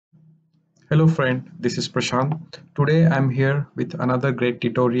Hello friend, this is Prashant. Today I'm here with another great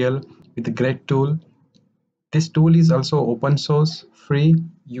tutorial with a great tool. This tool is also open source, free.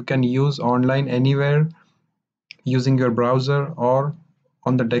 You can use online anywhere using your browser or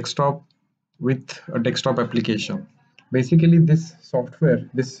on the desktop with a desktop application. Basically, this software,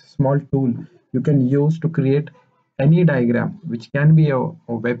 this small tool, you can use to create any diagram, which can be a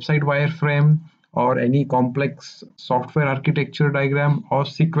website wireframe or any complex software architecture diagram or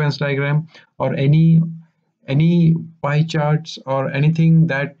sequence diagram or any pie charts or anything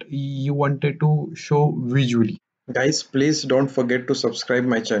that you wanted to show visually. Guys, please don't forget to subscribe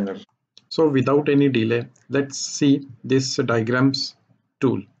my channel. So without any delay, let's see this diagrams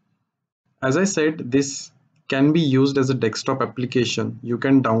tool. As I said, this can be used as a desktop application. You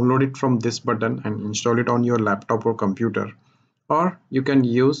can download it from this button and install it on your laptop or computer, or you can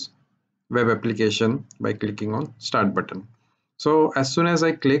use web application by clicking on start button. So as soon as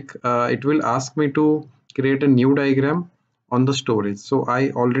I click, it will ask me to create a new diagram on the storage. So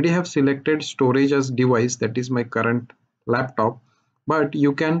I already have selected storage as device, that is my current laptop, but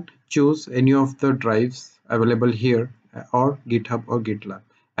you can choose any of the drives available here or GitHub or GitLab.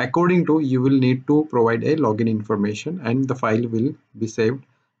 According to, you will need to provide a login information and the file will be saved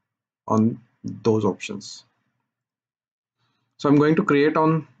on those options. So I'm going to create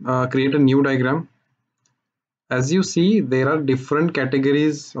a new diagram. As you see, there are different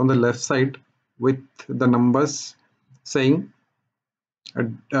categories on the left side with the numbers saying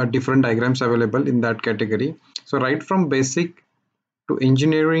different diagrams available in that category. So right from basic to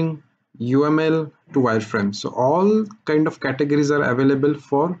engineering, UML to wireframe. So all kind of categories are available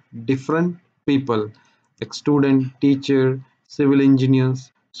for different people like student, teacher, civil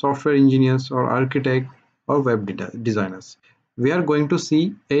engineers, software engineers or architect or web designers. We are going to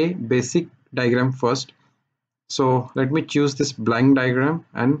see a basic diagram first. So let me choose this blank diagram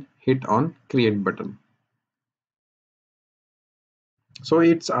and hit on create button. So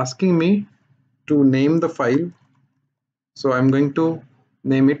it's asking me to name the file. So I'm going to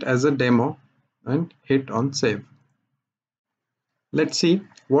name it as a demo and hit on save. Let's see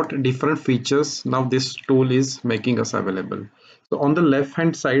what different features now this tool is making us available. So on the left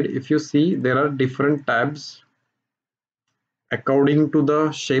hand side, if you see, there are different tabs according to the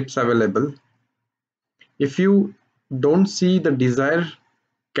shapes available. If you don't see the desired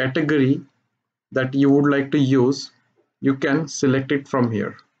category that you would like to use, you can select it from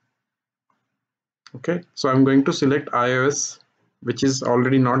here. Okay, so I'm going to select iOS, which is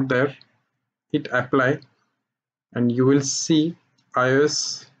already not there. Hit apply and you will see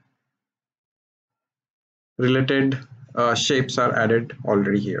iOS related shapes are added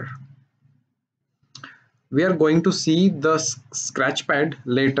already here. We are going to see the scratch pad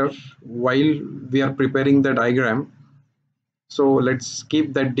later while we are preparing the diagram. So let's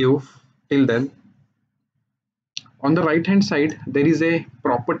keep that div till then. On the right hand side, there is a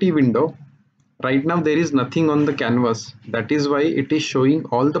property window. Right now there is nothing on the canvas. That is why it is showing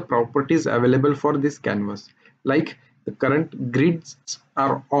all the properties available for this canvas. Like the current grids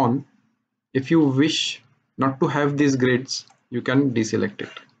are on. If you wish not to have these grids, you can deselect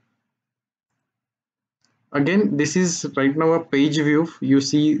it. Again, this is right now a page view. You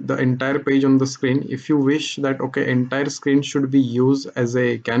see the entire page on the screen. If you wish that okay, entire screen should be used as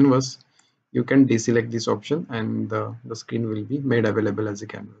a canvas, you can deselect this option and the screen will be made available as a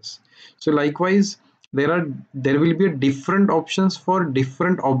canvas. So likewise, there will be a different options for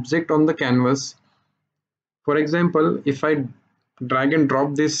different object on the canvas. For example, if I drag and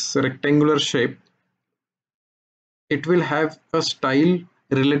drop this rectangular shape, it will have a style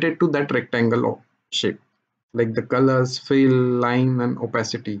related to that rectangle shape, like the colors, fill, line and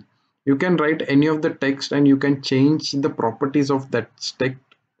opacity. You can write any of the text and you can change the properties of that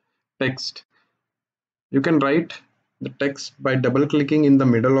text. You can write the text by double clicking in the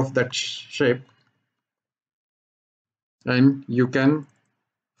middle of that shape and you can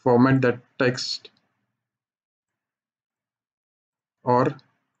format that text or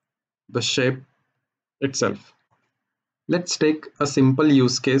the shape itself. Let's take a simple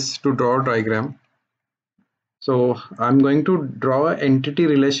use case to draw a diagram. So I'm going to draw an entity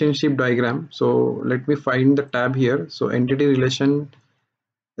relationship diagram. So let me find the tab here. So entity relation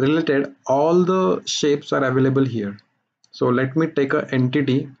related, all the shapes are available here. So let me take an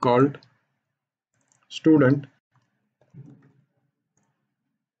entity called student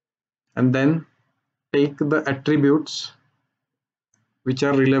and then take the attributes which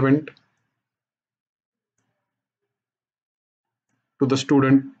are relevant to the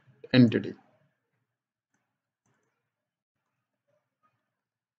student entity.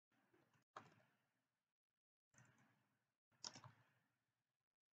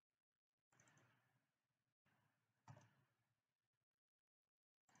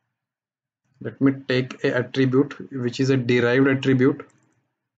 Let me take a attribute which is a derived attribute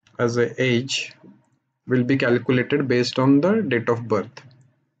as a age will be calculated based on the date of birth.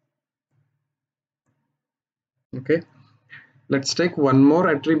 Okay, let's take one more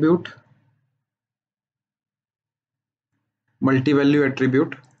attribute, multi-value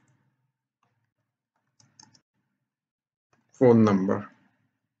attribute, phone number.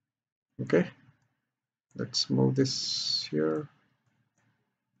 Okay, let's move this here,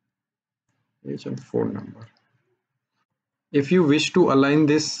 age and phone number. If you wish to align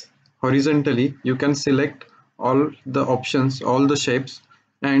this horizontally, you can select all the options, all the shapes,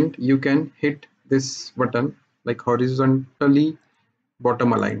 and you can hit this button like horizontally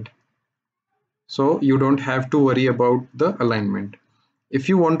bottom aligned. So you don't have to worry about the alignment. If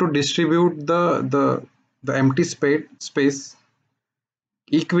you want to distribute the empty space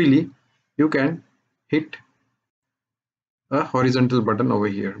equally, you can hit a horizontal button over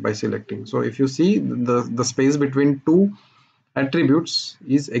here by selecting. So if you see the space between two attributes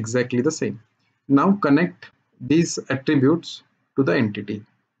is exactly the same. Now connect these attributes to the entity.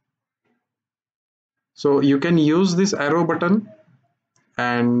 So you can use this arrow button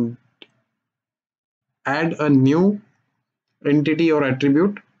and add a new entity or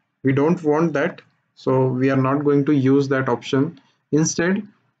attribute. We don't want that, so we are not going to use that option. Instead,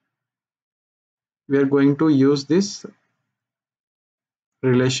 we are going to use this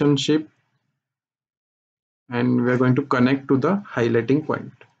relationship and we are going to connect to the highlighting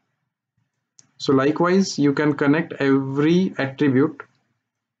point. So likewise, you can connect every attribute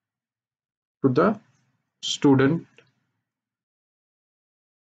to the student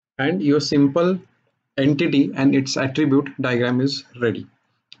and your simple entity and its attribute diagram is ready.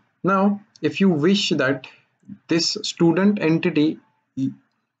 Now, if you wish that this student entity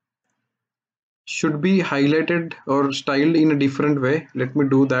should be highlighted or styled in a different way, let me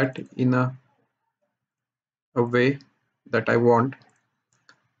do that in a way that I want.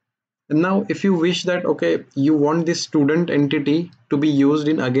 And now if you wish that, okay, you want this student entity to be used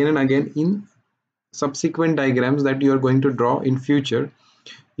in again and again in subsequent diagrams that you are going to draw in future,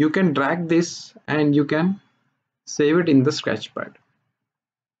 you can drag this and you can save it in the sketchpad,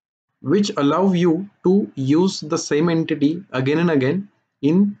 which allow you to use the same entity again and again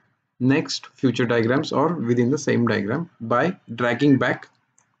in next future diagrams or within the same diagram by dragging back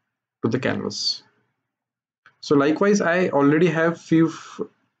to the canvas. So likewise, I already have few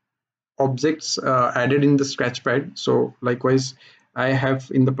objects added in the sketchpad. So likewise, I have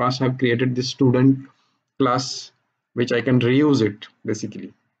in the past have created this student class which I can reuse it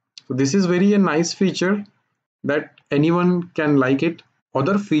basically. So this is very a nice feature that anyone can like it.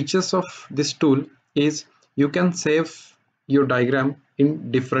 Other features of this tool is you can save your diagram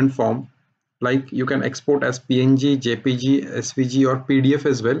in different form, like you can export as PNG, JPG, SVG or PDF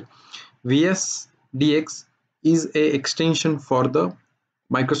as well. VSDX is a extension for the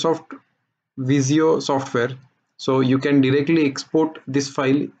Microsoft Visio software, so you can directly export this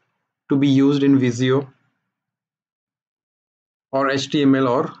file to be used in Visio or HTML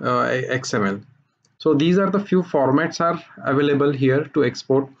or XML. So these are the few formats are available here to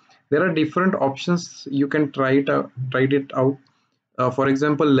export. There are different options you can try it out. For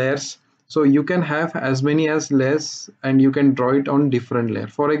example, layers. So you can have as many as layers and you can draw it on different layer.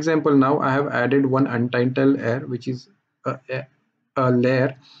 For example, now I have added one untitled layer, which is a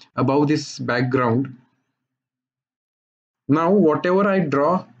layer above this background. Now whatever I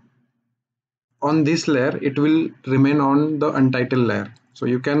draw on this layer, it will remain on the untitled layer. So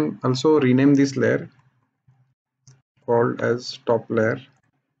you can also rename this layer called as top layer,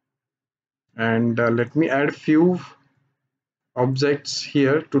 and let me add few objects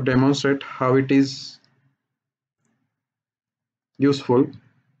here to demonstrate how it is useful.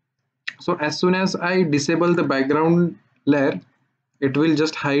 So as soon as I disable the background layer, it will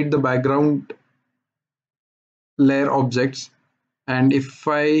just hide the background layer objects, and if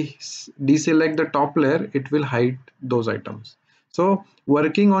I deselect the top layer, it will hide those items. So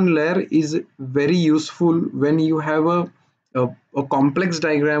working on layer is very useful when you have a complex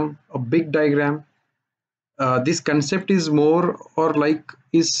diagram, a big diagram. This concept is more or like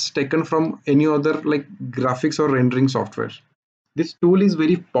is taken from any other like graphics or rendering software. This tool is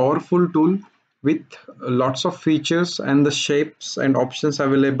very powerful tool with lots of features and the shapes and options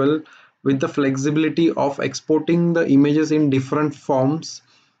available, with the flexibility of exporting the images in different forms,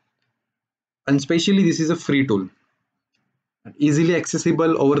 and especially this is a free tool, easily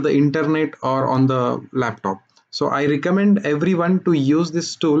accessible over the internet or on the laptop. So I recommend everyone to use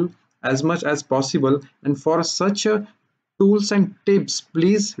this tool as much as possible, and for such tools and tips,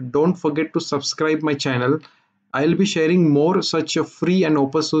 please don't forget to subscribe my channel I'll be sharing more such a free and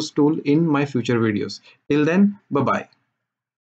open source tool in my future videos. Till then, bye bye.